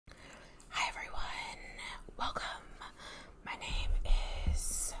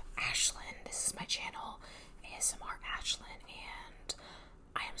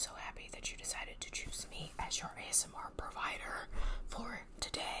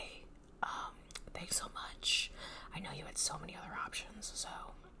know you had so many other options, so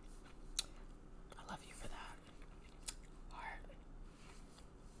I love you for that. Heart.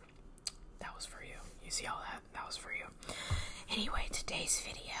 That was for you. You see all that? That was for you. Anyway, today's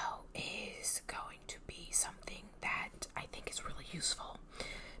video is going to be something that I think is really useful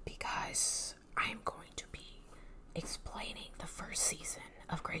because I'm going to be explaining the first season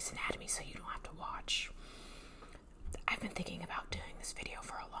of Grey's Anatomy so you don't have to watch. I've been thinking about doing this video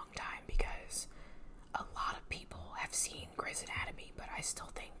for a long time because a lot of people have seen Grey's Anatomy, but I still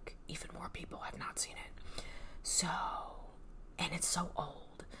think even more people have not seen it. So, and it's so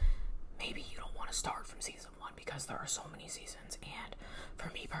old, maybe you don't want to start from season 1 because there are so many seasons. And for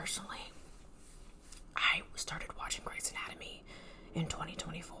me personally, I started watching Grey's Anatomy in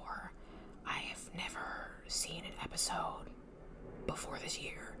 2024. I have never seen an episode before this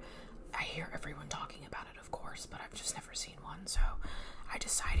year. I hear everyone talking about it, of course, but I've just never seen one. So I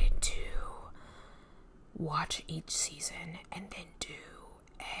decided to watch each season and then do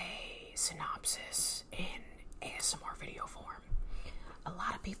a synopsis in ASMR video form. A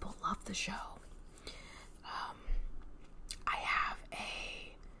lot of people love the show. I have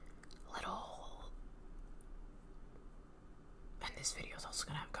a little, and this video is also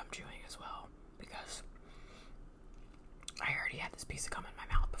gonna have gum chewing as well because I already had this piece of gum in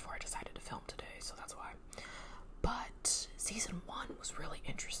my mouth before I decided to film today, so that's why. But season 1 was really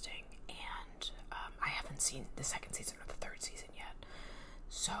interesting, and I haven't seen the second season or the third season yet,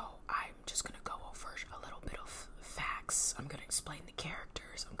 so I'm just gonna go over a little bit of facts. I'm gonna explain the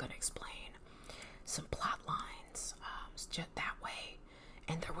characters. I'm gonna explain some plot lines, just that way,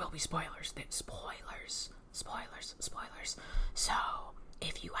 and there will be spoilers. Spoilers. So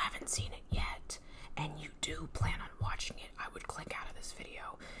if you haven't seen it yet and you do plan on watching it, I would click out of this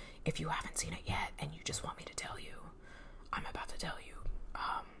video. If you haven't seen it yet and you just want me to tell you, I'm about to tell you.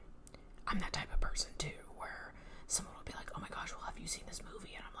 I'm that type of person too, where someone will be like, oh my gosh, well, have you seen this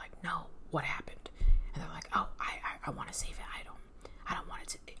movie? And I'm like, no, what happened? And they're like, oh, I want to save it. I don't want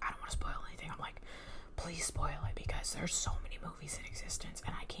to spoil anything. I'm like, please spoil it because there's so many movies in existence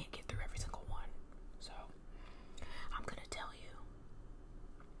and I can't get through every single one. So I'm gonna tell you,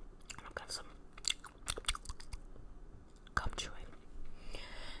 and I'm gonna have some gum chewing.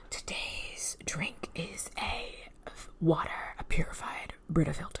 Today's drink is a purified,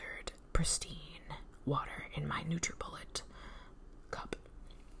 Brita filtered, pristine water in my NutriBullet cup.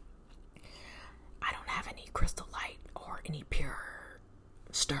 I don't have any Crystal Light or any pure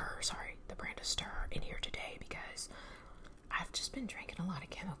the brand is Stir in here today because I've just been drinking a lot of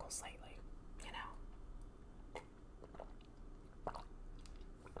chemicals lately, you know.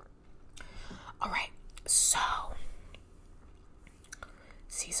 Alright, so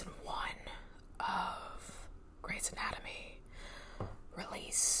season 1 of Grey's Anatomy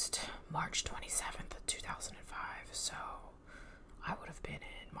released March 27th, 2005, so I would have been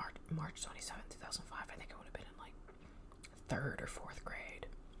in March 27th, 2005. I think I would have been in like 3rd or 4th grade.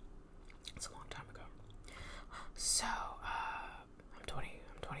 It's a long time ago. So, I'm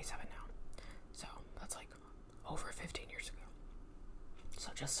 27 now. So, that's like over 15 years ago.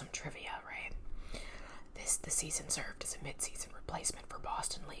 So, just some trivia, right? The season served as a mid-season replacement for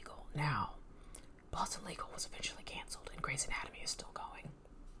Boston Legal. Now, Boston Legal was eventually canceled and Grey's Anatomy is still going.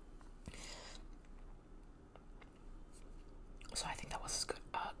 So I think that was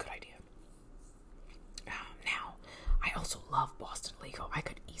a good idea. Now, I also love Boston Legal. I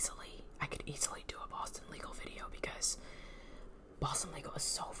could easily do a Boston Legal video because Boston Legal is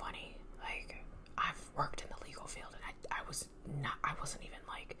so funny. Like, I've worked in the legal field and I wasn't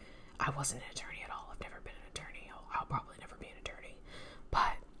an attorney at all. I've never been an attorney. I'll probably never be an attorney.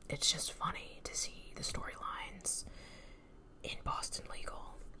 But it's just funny to see the storylines in Boston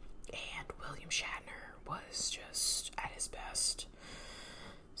Legal, and William Shatner was just at his best.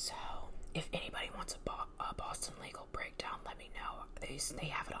 So if anybody wants a Boston Legal breakdown, let me know. They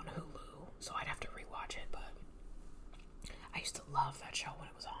have it on Hulu, so I'd have to rewatch it, but I used to love that show when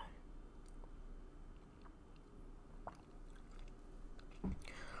it was on.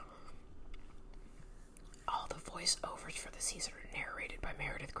 All the voiceovers for the season are narrated by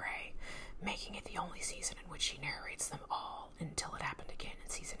Meredith Grey, making it the only season in which she narrates them all until it happened again in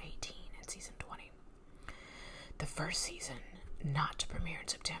season 18 and season 20. The first season not to premiere in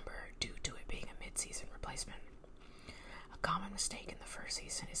September due to it being a mid-season replacement. A common mistake in the first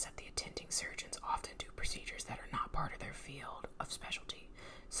season is that the attending surgeons often do procedures that are not part of their field of specialty,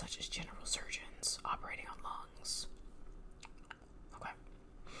 such as general surgeons operating on lungs. Okay.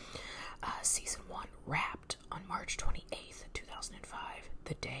 Season 1 wrapped on March 28th, 2005,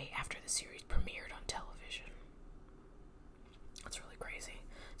 the day after the series premiered on television. That's really crazy.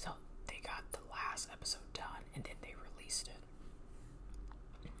 So they got the last episode done and then they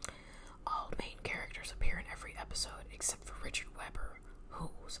except for Richard Weber, who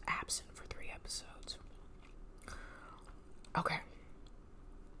was absent for 3 episodes. Okay.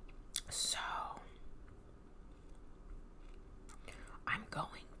 So, I'm going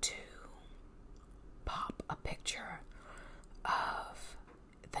to pop a picture of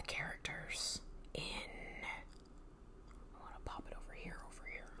the characters in... I want to pop it over here.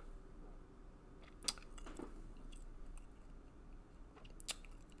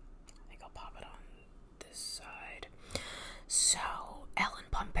 I think I'll pop it on this side. So, Ellen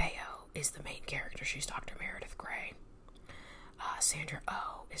Pompeo is the main character. She's Dr. Meredith Grey. Sandra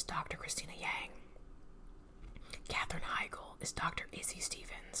Oh is Dr. Christina Yang. Katherine Heigl is Dr. Izzy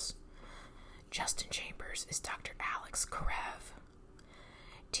Stevens. Justin Chambers is Dr. Alex Karev.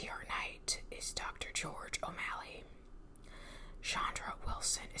 T.R. Knight is Dr. George O'Malley. Chandra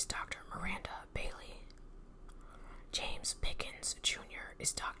Wilson is Dr. Miranda Bailey. James Pickens Jr.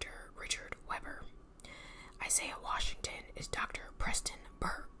 is Dr. Richard Weber. Isaiah Washington is Dr. Preston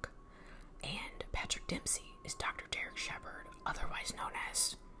Burke. And Patrick Dempsey is Dr. Derek Shepard, otherwise known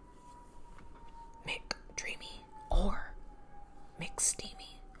as Mick Dreamy or Mick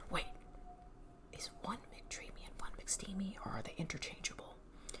Steamy. Wait, is one Mick Dreamy and one Mick Steamy, or are they interchangeable?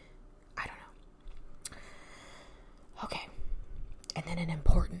 I don't know. Okay, and then an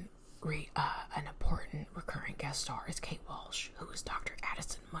important recurring guest star is Kate Walsh, who is Dr.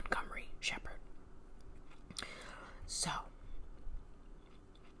 Addison Montgomery Shepard. So,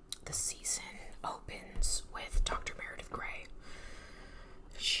 the season opens with Dr. Meredith Grey.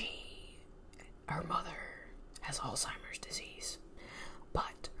 Her mother has Alzheimer's disease,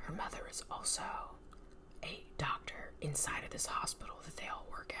 but her mother is also a doctor inside of this hospital that they all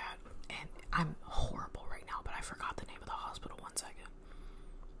work at. And I'm horrible right now, but I forgot the name of the hospital. 1 second.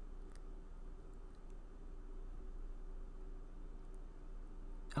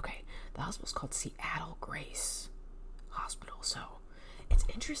 Okay, the hospital's called Seattle Grace Hospital, so it's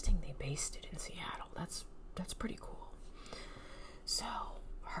interesting they based it in Seattle. That's pretty cool. So,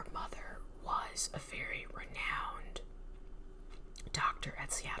 her mother was a very renowned doctor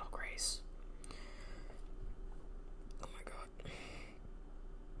at Seattle Grace. Oh my god.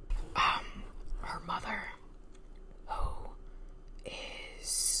 Her mother, who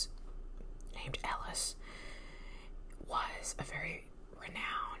is named Ellis, was a very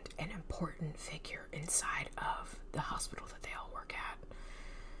renowned and important figure inside of the hospital that they all work at,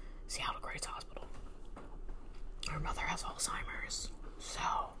 Seattle Grace Hospital. Her mother has Alzheimer's,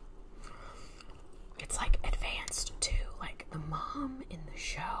 so it's like advanced too. Like, the mom in the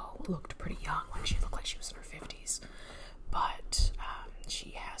show looked pretty young, like she looked like she was in her 50s, but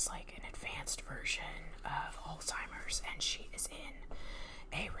she has like an advanced version of Alzheimer's, and she is in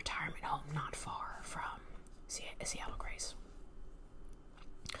a retirement home not far from Seattle Grace.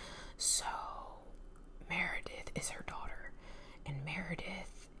 So Meredith is her daughter, and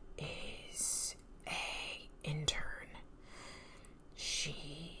Meredith is a intern.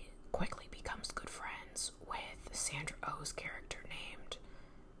 She quickly becomes good friends with Sandra Oh's character named...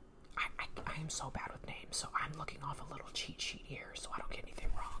 I am so bad with names, so I'm looking off a little cheat sheet here so I don't get anything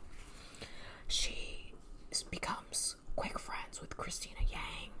wrong. She becomes quick friends with Christina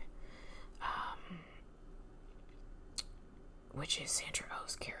Yang, which is Sandra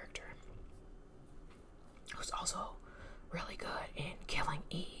Oh's character, who's also really good in Killing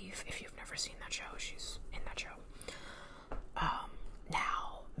Eve. If you've never seen that show, she's in that show.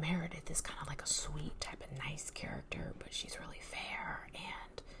 Now, Meredith is kind of like a sweet type of nice character, but she's really fair,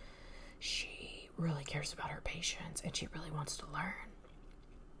 and she really cares about her patients, and she really wants to learn.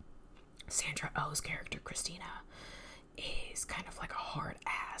 Sandra Oh's character, Christina, is kind of like a hard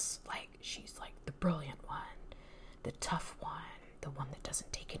ass. Like, she's like the brilliant one, the tough one, the one that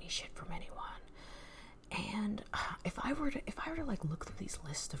doesn't take any shit from anyone. And if I were to like look through these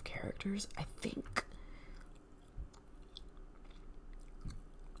lists of characters, I think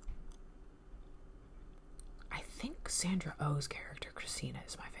Sandra Oh's character, Christina,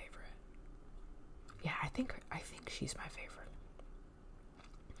 is my favorite. Yeah, I think she's my favorite.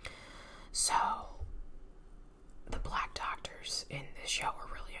 So, the black doctors in this show are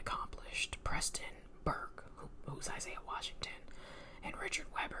really accomplished. Preston Burke, who's Isaiah Washington, and Richard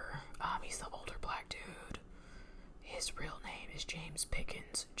Weber, he's the older black dude. His real name is James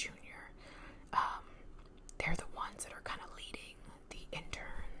Pickens Jr. They're the ones that are kind of leading the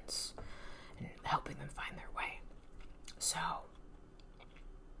interns and helping them find their way. So,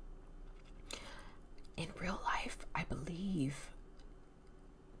 in real life, I believe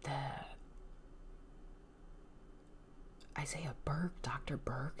Isaiah Burke, Dr.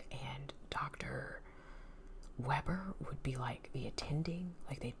 Burke, and Dr. Weber would be like the attending,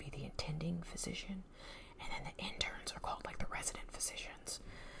 like they'd be the attending physician, and then the interns are called like the resident physicians.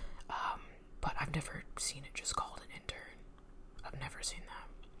 But I've never seen it just called an intern. I've never seen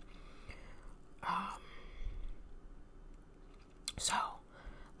that. So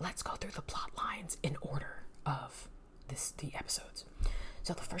let's go through the plot lines in order of the episodes.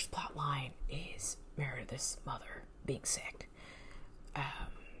 So the first plot line is Meredith's mother being sick.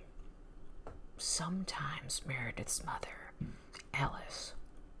 Sometimes Meredith's mother, Alice,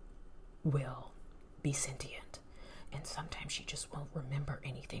 will be sentient, and sometimes she just won't remember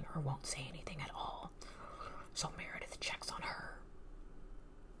anything or won't say anything at all. So Meredith checks on her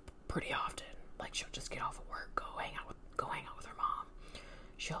pretty often. Like, she'll just get off of work, go hang out with her mom.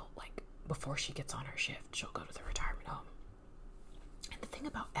 She'll, like, before she gets on her shift, she'll go to the retirement home. And the thing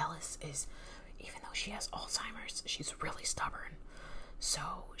about Alice is, even though she has Alzheimer's, she's really stubborn. So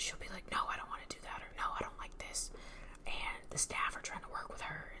she'll be like, no, I don't want to do that, or no, I don't like this. And the staff are trying to work with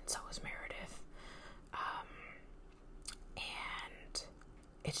her, and so is Meredith. And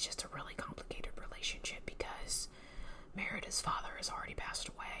it's just a really complicated relationship because Meredith's father has already passed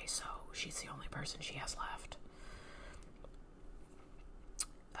away, so she's the only person she has left.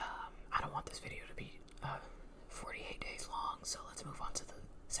 I don't want this video to be 48 days long, so let's move on to the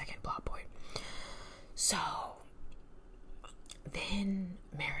second plot point. So then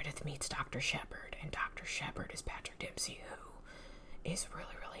Meredith meets Dr. Shepard, and Dr. Shepard is Patrick Dempsey, who is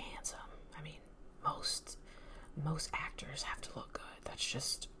really, really handsome. I mean, most actors have to look good. That's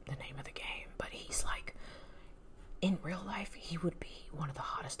just the name of the game. But he's like, in real life, he would be one of the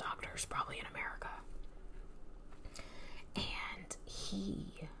hottest doctors probably in America. And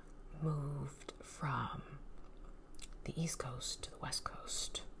he moved from the East Coast to the West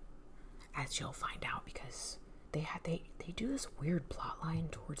Coast, as you'll find out, because they do this weird plot line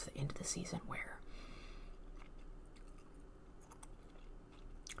towards the end of the season where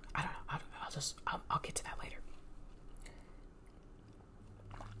I don't know. I'll get to that later.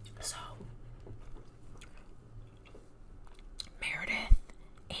 So Meredith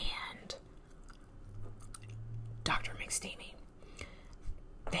and Dr. McSteamy,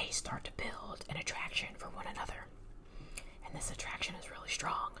 they start to build an attraction for one another, and this attraction is really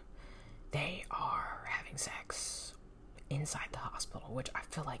strong. They are having sex inside the hospital, which I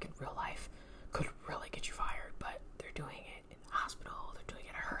feel like in real life could really get you fired, but they're doing it in the hospital, they're doing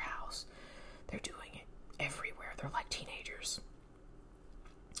it at her house, they're doing it everywhere. They're like teenagers.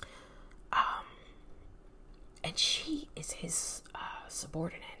 And she is his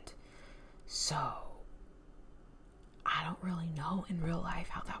subordinate, so I don't really know in real life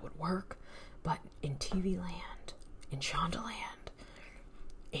how that would work, but in TV land, in Shondaland,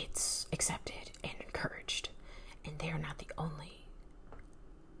 it's accepted and encouraged, and they are not the only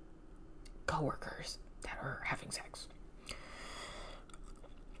co-workers that are having sex.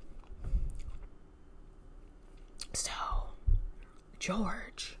 So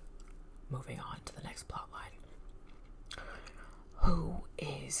George, moving on to the next plot line, who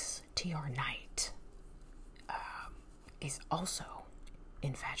is T.R. Knight, is also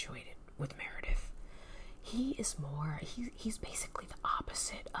infatuated with Meredith. He is he's basically the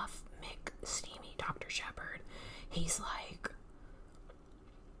opposite of McSteamy, Dr. Shepard. He's like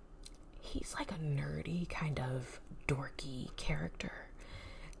a nerdy, kind of dorky character.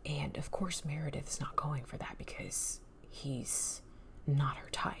 And of course Meredith's not going for that because he's not her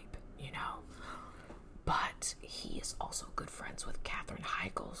type, you know. But he is also good friends with Katherine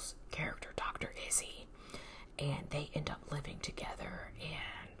Heigl's character, Dr. Izzy. And they end up living together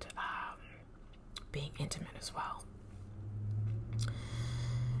and being intimate as well.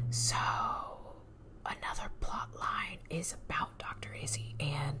 So another plot line is about Dr. Izzy,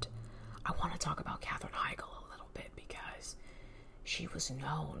 and I want to talk about Katherine Heigl a little bit because she was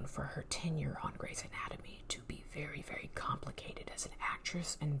known for her tenure on Grey's Anatomy to be very, very complicated as an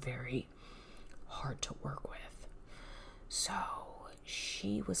actress and very hard to work with. So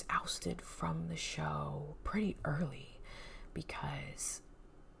she was ousted from the show pretty early because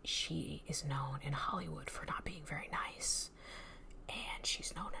she is known in Hollywood for not being very nice, and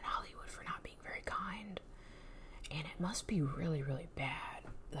she's known in Hollywood for not being very kind, and it must be really, really bad.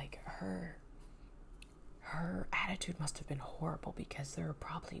 Like, her attitude must have been horrible because there are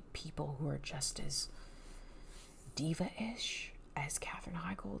probably people who are just as diva-ish as Katherine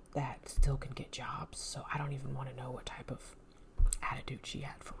Heigl that still can get jobs, so I don't even want to know what type of attitude she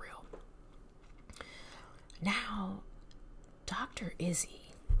had for real. Now, Dr.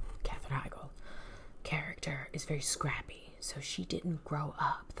 Izzy, Katherine Heigl, character is very scrappy, so she didn't grow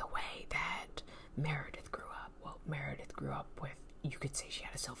up the way that Meredith grew up. Well, Meredith grew up with, you could say she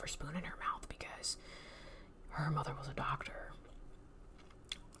had a silver spoon in her mouth because her mother was a doctor.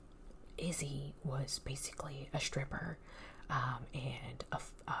 Izzy was basically a stripper, and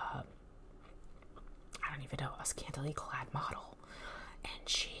I don't even know, a scantily clad model. And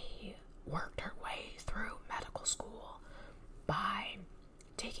she worked her way through medical school by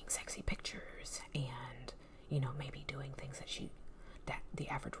taking sexy pictures and, maybe doing things that the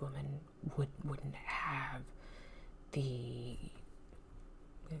average woman wouldn't have the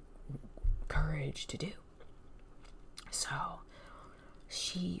courage to do. So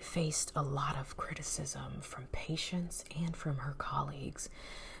she faced a lot of criticism from patients and from her colleagues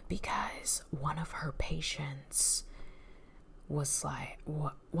because one of her patients was like,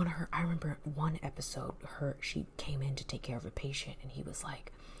 I remember one episode, she came in to take care of a patient, and he was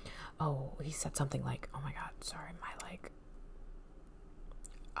like, he said something like, "Oh my God, sorry, my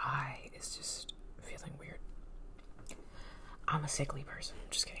eye is just feeling weird. I'm a sickly person."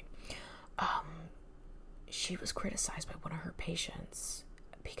 Just kidding. She was criticized by one of her patients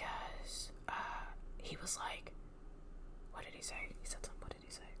because he was like, what did he say? He said something. What did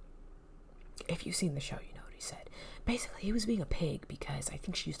he say? If you've seen the show, you know what he said. Basically, he was being a pig because I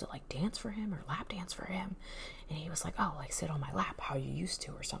think she used to dance for him or lap dance for him. And he was like, sit on my lap, how you used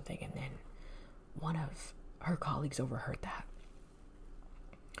to, or something. And then one of her colleagues overheard that.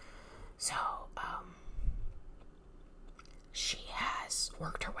 So, she has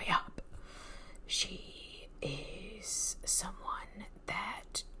worked her way up. She is someone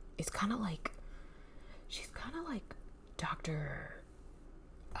that is she's kind of like Dr.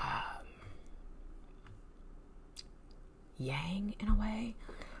 Yang in a way,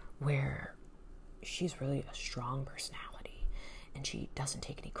 where she's really a strong personality and she doesn't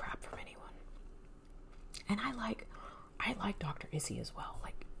take any crap from anyone. And I like Dr. Izzy as well.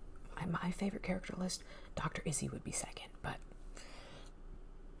 My favorite character list, Dr. Izzy would be second, but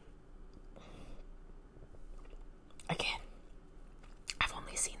again, I've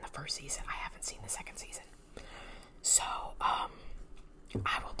only seen the first season. I haven't seen the second season. So, I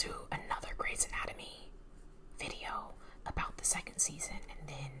will do another Grey's Anatomy video about the second season, and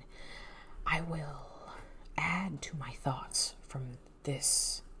then I will add to my thoughts from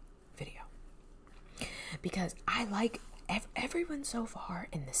this video. Because I like everyone so far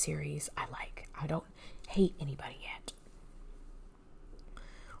in the series. I don't hate anybody yet.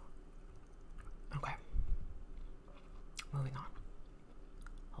 Okay. Moving on.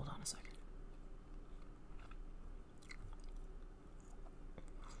 Hold on a second.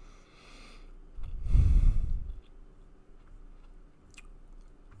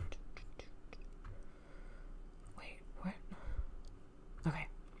 Wait, what? Okay.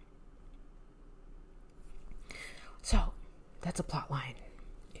 So, that's a plot line.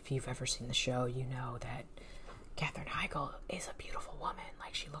 If you've ever seen the show, you know that Katherine Heigl is a beautiful woman.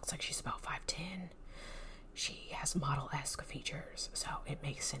 She looks like she's about 5'10". She has model-esque features, so it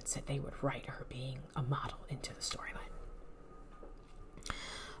makes sense that they would write her being a model into the storyline.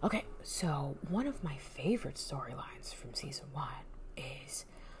 Okay, so one of my favorite storylines from season 1 is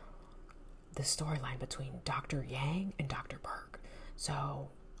the storyline between Dr. Yang and Dr. Burke. So,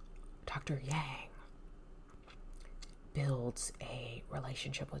 Dr. Yang builds a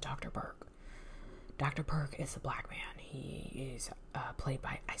relationship with Dr. Burke. Dr. Burke is a black man. He is played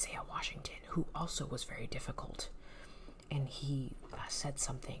by Isaiah Washington, who also was very difficult. And he said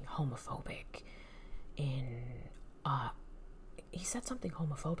something homophobic he said something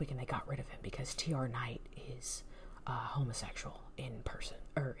homophobic and they got rid of him because T.R. Knight is homosexual in person,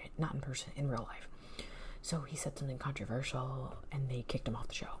 or not in person, in real life. So he said something controversial and they kicked him off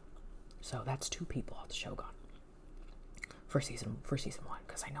the show. So that's 2 people off the show gone. For season 1,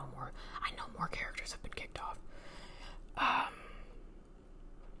 because I know more characters have been kicked off.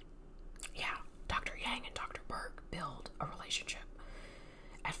 Yeah, Dr. Yang and Dr. Burke build a relationship.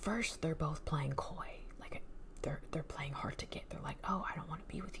 At first, they're both playing coy, they're playing hard to get. They're like, "Oh, I don't want to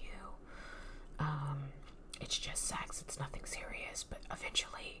be with you. It's just sex. It's nothing serious." But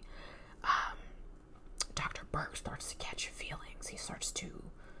eventually, Dr. Burke starts to catch feelings. He starts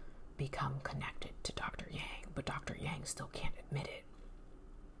to become connected to Dr. Yang, but Dr. Yang still can't admit it.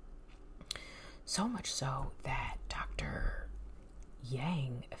 So much so that Dr.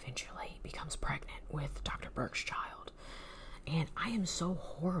 Yang eventually becomes pregnant with Dr. Burke's child. And I am so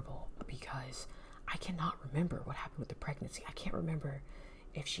horrible because I cannot remember what happened with the pregnancy. I can't remember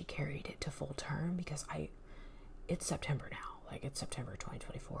if she carried it to full term because it's September now. It's September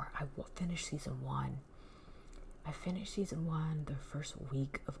 2024. I will finish season 1. I finished season 1 the first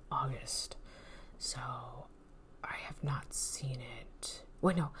week of August, so I have not seen it.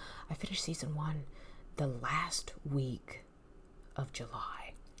 Wait, no, I finished season 1 the last week of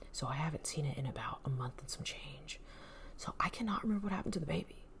July, so I haven't seen it in about a month and some change. So I cannot remember what happened to the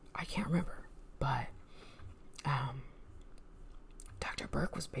baby. I can't remember, but Dr.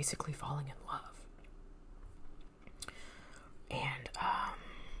 Burke was basically falling in love. And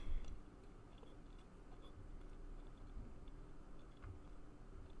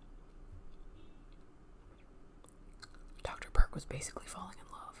Dr. Burke was basically falling in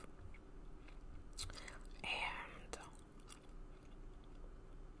love.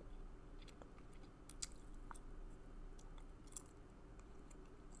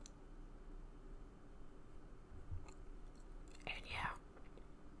 And yeah.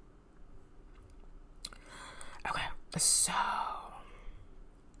 Okay, so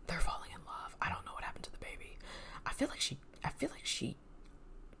they're falling in love. I don't know what happened to the baby. I feel like she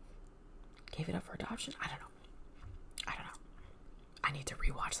gave it up for adoption. I don't know. I need to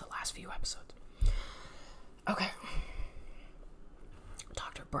rewatch the last few episodes. Okay.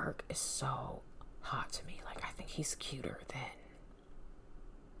 Dr. Burke is so hot to me. Like, I think he's cuter than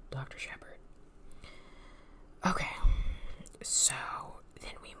Dr. Shepard. Okay. So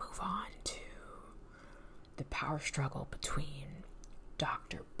then we move on to the power struggle between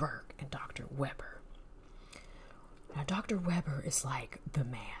Dr. Burke and Dr. Webber. Now, Dr. Webber is like the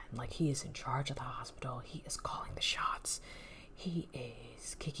man. Like, he is in charge of the hospital. He is calling the shots. He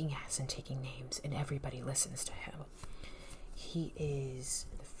is kicking ass and taking names, and everybody listens to him. He is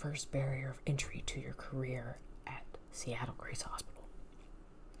the first barrier of entry to your career at Seattle Grace Hospital.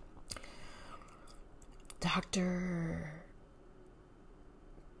 Dr.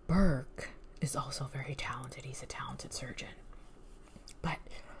 Burke is also very talented. He's a talented surgeon. But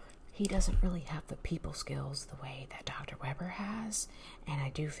he doesn't really have the people skills the way that Dr. Webber has, and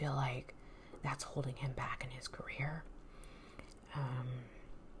I do feel like that's holding him back in his career.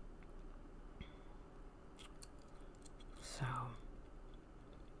 So,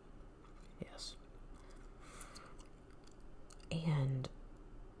 yes. And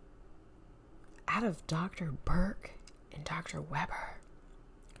out of Dr. Burke and Dr. Webber,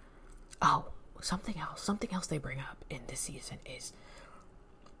 something else they bring up in this season is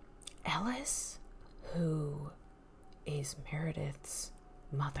Ellis, who is Meredith's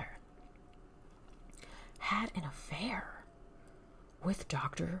mother, had an affair with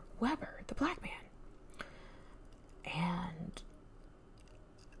Dr. Webber, the black man. And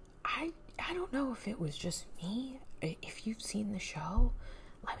I don't know if it was just me. If you've seen the show,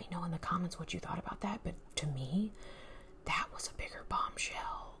 let me know in the comments what you thought about that. But to me, that was a bigger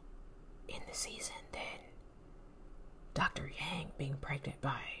bombshell in the season than Dr. Yang being pregnant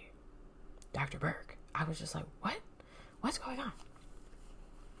by Dr. Burke. I was just like, what? What's going on?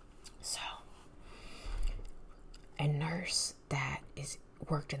 So, a nurse that is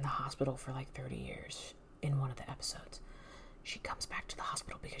worked in the hospital for like 30 years in one of the episodes, she comes back to the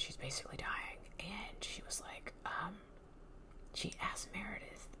hospital because she's basically dying, and she was like, she asked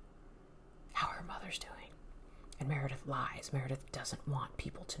Meredith how her mother's doing, and Meredith lies. Meredith doesn't want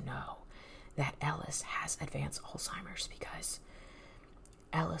people to know that Ellis has advanced Alzheimer's, because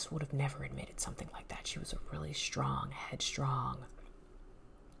Ellis would have never admitted something like that. She was a really strong, headstrong,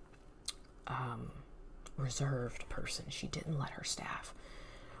 reserved person. She didn't let her staff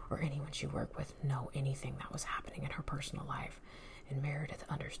or anyone she worked with know anything that was happening in her personal life. And Meredith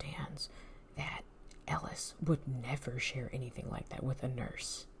understands that Ellis would never share anything like that with a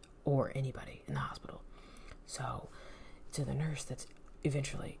nurse or anybody in the hospital. So, to the nurse that's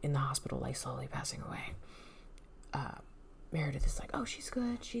eventually in the hospital, like slowly passing away, Meredith is like, oh, she's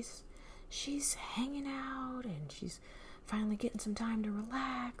good. She's hanging out, and she's finally getting some time to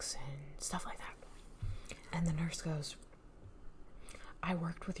relax and stuff like that. And the nurse goes, I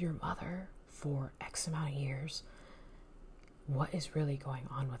worked with your mother for X amount of years. What is really going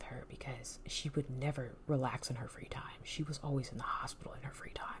on with her? Because she would never relax in her free time. She was always in the hospital in her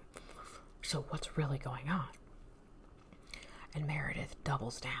free time. So what's really going on? And Meredith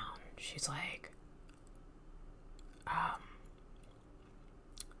doubles down. She's like,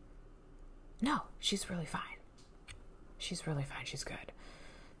 no, she's really fine. She's really fine. She's good.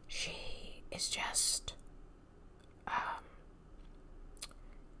 She is just,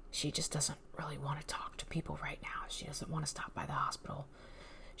 she just doesn't really want to talk to people right now. She doesn't want to stop by the hospital.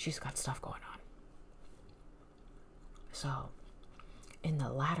 She's got stuff going on. So, in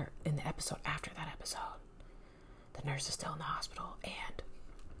the episode after that episode, the nurse is still in the hospital, and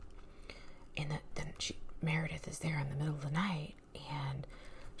Meredith is there in the middle of the night, and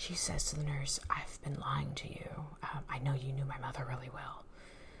she says to the nurse, I've been lying to you. I know you knew my mother really well.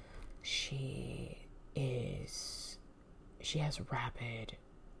 She has rapid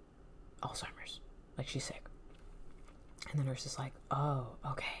Alzheimer's. Like, she's sick. And the nurse is like, oh,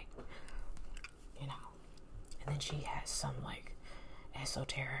 okay. You know. And then she has some, like,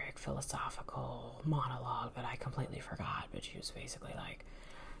 esoteric, philosophical monologue that I completely forgot, but she was basically like,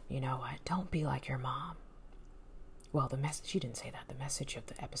 you know what, don't be like your mom. Well, the message, she didn't say that. The message of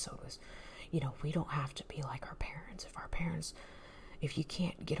the episode was, you know, we don't have to be like our parents. If you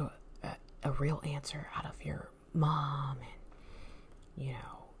can't get a real answer out of your mom, and, you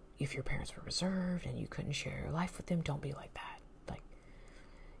know, if your parents were reserved and you couldn't share your life with them, don't be like that. Like,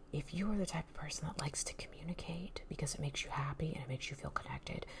 if you are the type of person that likes to communicate because it makes you happy and it makes you feel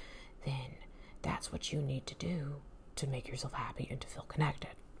connected, then that's what you need to do to make yourself happy and to feel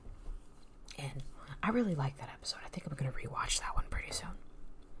connected. And I really like that episode. I think I'm going to rewatch that one pretty soon.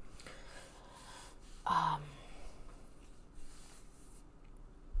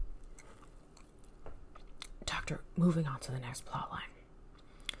 Moving on to the next plot line.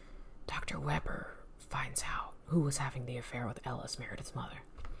 Dr. Weber finds out who was having the affair with Ellis, Meredith's mother.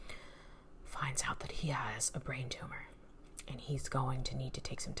 Finds out that he has a brain tumor and he's going to need to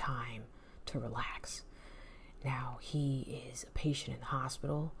take some time to relax. Now, he is a patient in the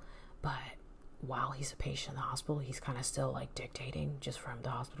hospital, but while he's a patient in the hospital, he's kind of still like dictating just from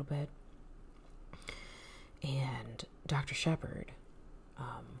the hospital bed. And Dr. Shepard,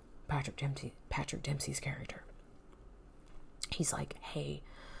 Patrick Dempsey's character, he's like, hey,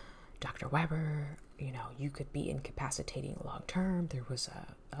 Dr. Weber, you know, you could be incapacitating long term. There was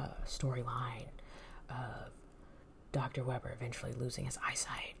a storyline of Dr. Weber eventually losing his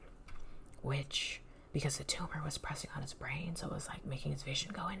eyesight, which, because the tumor was pressing on his brain, so it was like making his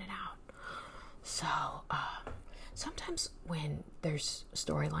vision go in and out. So, sometimes when there's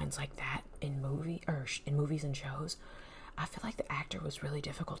storylines like that in movies and shows, I feel like the actor was really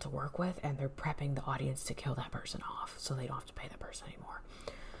difficult to work with, and they're prepping the audience to kill that person off so they don't have to pay that person anymore.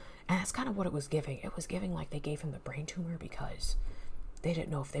 And that's kind of what it was giving. It was giving like they gave him the brain tumor because they didn't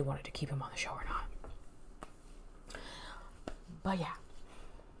know if they wanted to keep him on the show or not. But yeah.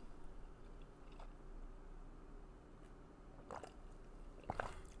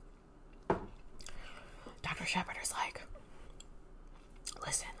 Dr. Shepard is like,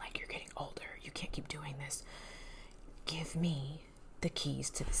 listen, like, you're getting older. You can't keep doing this. Give me the keys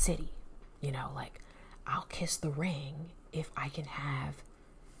to the city. You know, like, I'll kiss the ring if I can have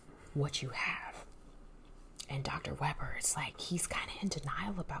what you have. And Dr. Weber, it's like, he's kind of in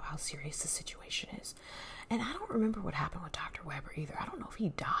denial about how serious the situation is. And I don't remember what happened with Dr. Weber either. I don't know if he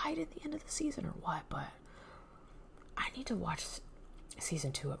died at the end of the season or what, but I need to watch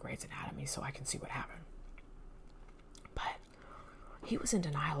season 2 of Grey's Anatomy so I can see what happened. But he was in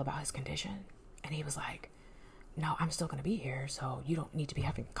denial about his condition, and he was like, no, I'm still going to be here, so you don't need to be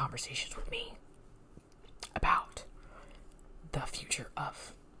having conversations with me about the future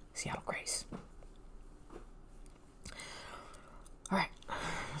of Seattle Grace. Alright,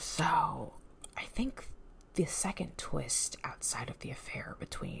 so I think the second twist outside of the affair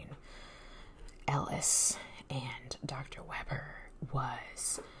between Ellis and Dr. Weber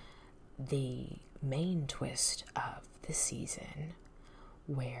was the main twist of the season,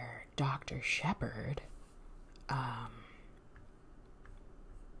 where Dr. Shepard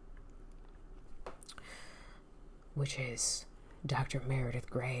which is Dr. Meredith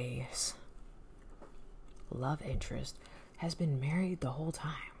Grey's love interest, has been married the whole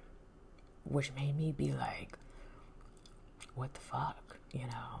time, which made me be like, what the fuck, you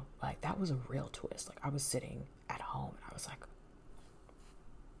know? Like, that was a real twist. Like, I was sitting at home and I was like,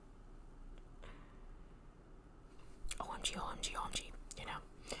 OMG, OMG, OMG, you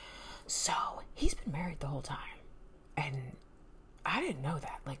know? So, he's been married the whole time. And I didn't know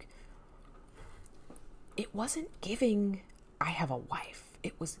that. Like, it wasn't giving, I have a wife.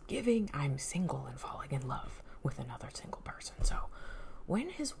 It was giving, I'm single and falling in love with another single person. So, when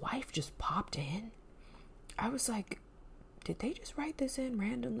his wife just popped in, I was like, did they just write this in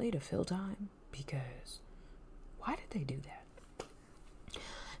randomly to fill time? Because, why did they do that?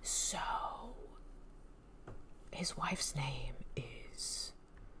 So, his wife's name is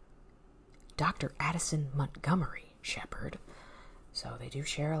Dr. Addison Montgomery Shepard. So they do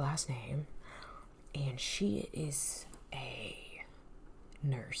share a last name. And she is a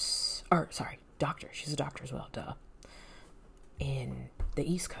nurse. Or, sorry, doctor. She's a doctor as well, duh. In the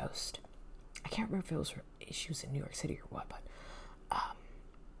East Coast. I can't remember if it was she was in New York City or what, but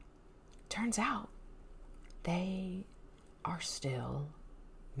turns out they are still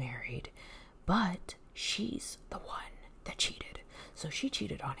married, but she's the one that cheated. So she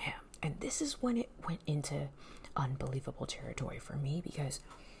cheated on him. And this is when it went into unbelievable territory for me, because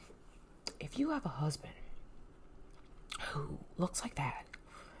if you have a husband who looks like that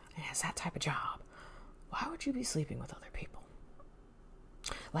and has that type of job, why would you be sleeping with other people?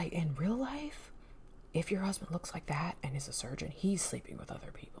 Like, in real life, if your husband looks like that and is a surgeon, he's sleeping with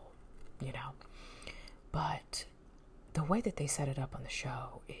other people, you know. But the way that they set it up on the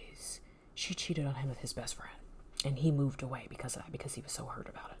show is she cheated on him with his best friend, and he moved away because of that, because he was so hurt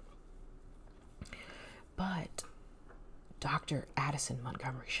about it. But Dr. Addison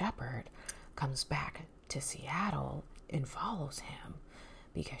Montgomery Shepherd comes back to Seattle and follows him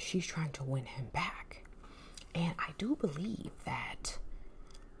because she's trying to win him back. And I do believe they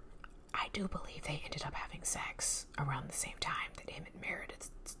ended up having sex around the same time that him and Meredith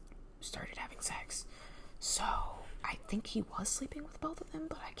started having sex. So I think he was sleeping with both of them,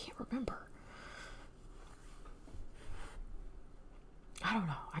 but I can't remember. I don't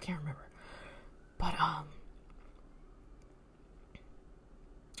know. I can't remember. But,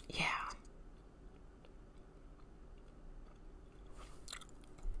 yeah.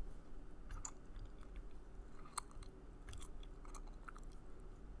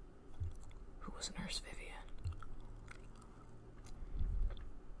 Who was Nurse Vivian?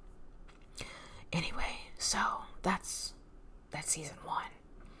 Anyway, so that's season 1.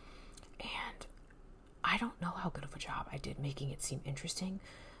 And I don't know how good of a job I did making it seem interesting,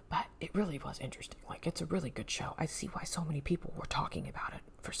 but it really was interesting. Like, it's a really good show. I see why so many people were talking about it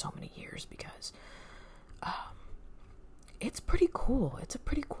for so many years, because it's pretty cool. It's a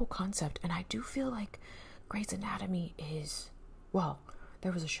pretty cool concept, and I do feel like Grey's Anatomy is, well,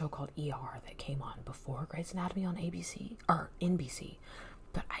 there was a show called ER that came on before Grey's Anatomy on ABC, or NBC,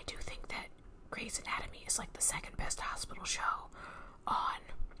 but I do think that Grey's Anatomy is like the second best hospital show on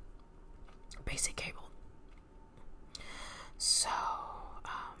basic cable. So,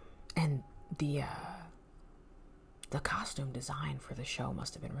 and the costume design for the show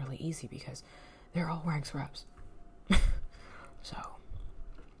must have been really easy because they're all wearing scrubs. So,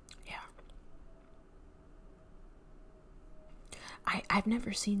 yeah. I've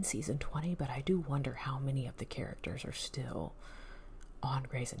never seen season 20, but I do wonder how many of the characters are still on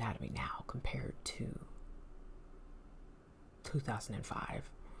Grey's Anatomy now compared to 2005.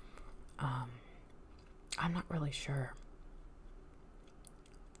 I'm not really sure.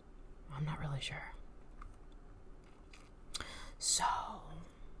 So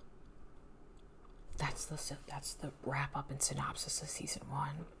that's the wrap up and synopsis of season 1.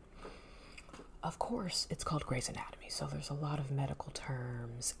 Of course, it's called Grey's Anatomy, so there's a lot of medical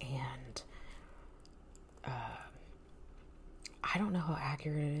terms, and I don't know how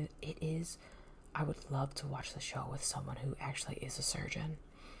accurate it is. I would love to watch the show with someone who actually is a surgeon,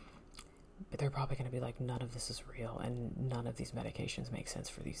 but they're probably going to be like, none of this is real and none of these medications make sense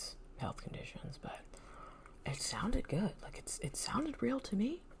for these health conditions. But it sounded good. Like, it sounded real to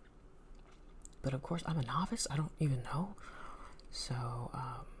me. But of course, I'm a novice. I don't even know. So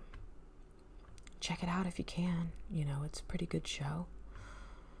check it out if you can. You know, it's a pretty good show.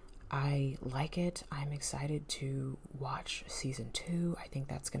 I like it. I'm excited to watch season 2. I think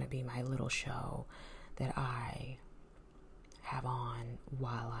that's going to be my little show that I have on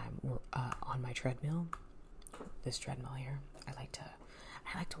while I'm on my treadmill. This treadmill here. I like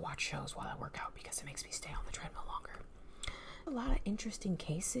to watch shows while I work out because it makes me stay on the treadmill longer. A lot of interesting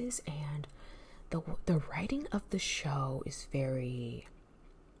cases, and the writing of the show is very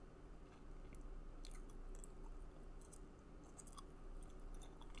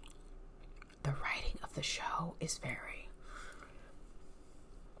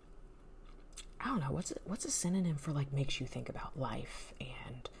I don't know, what's a synonym for like makes you think about life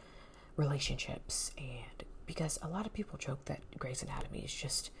and relationships, and because a lot of people joke that Grey's Anatomy is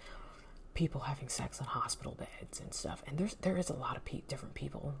just people having sex on hospital beds and stuff, and there is a lot of different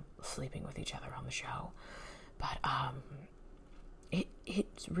people sleeping with each other on the show, but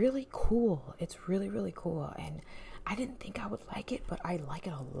it's really cool. It's really, really cool, and I didn't think I would like it, but I like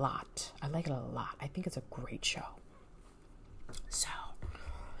it a lot. I think it's a great show. So,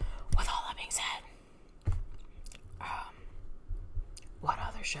 with all that being said, what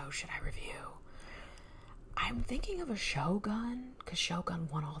other show should I review? I'm thinking of a Shogun, because Shogun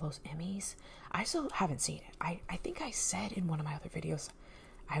won all those Emmys. I still haven't seen it. I think I said in one of my other videos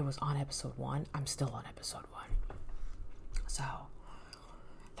I was on episode 1. I'm still on episode 1. So,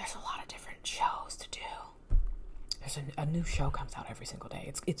 there's a lot of different shows to do. There's a new show comes out every single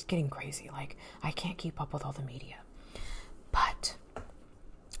day. It's getting crazy. Like, I can't keep up with all the media.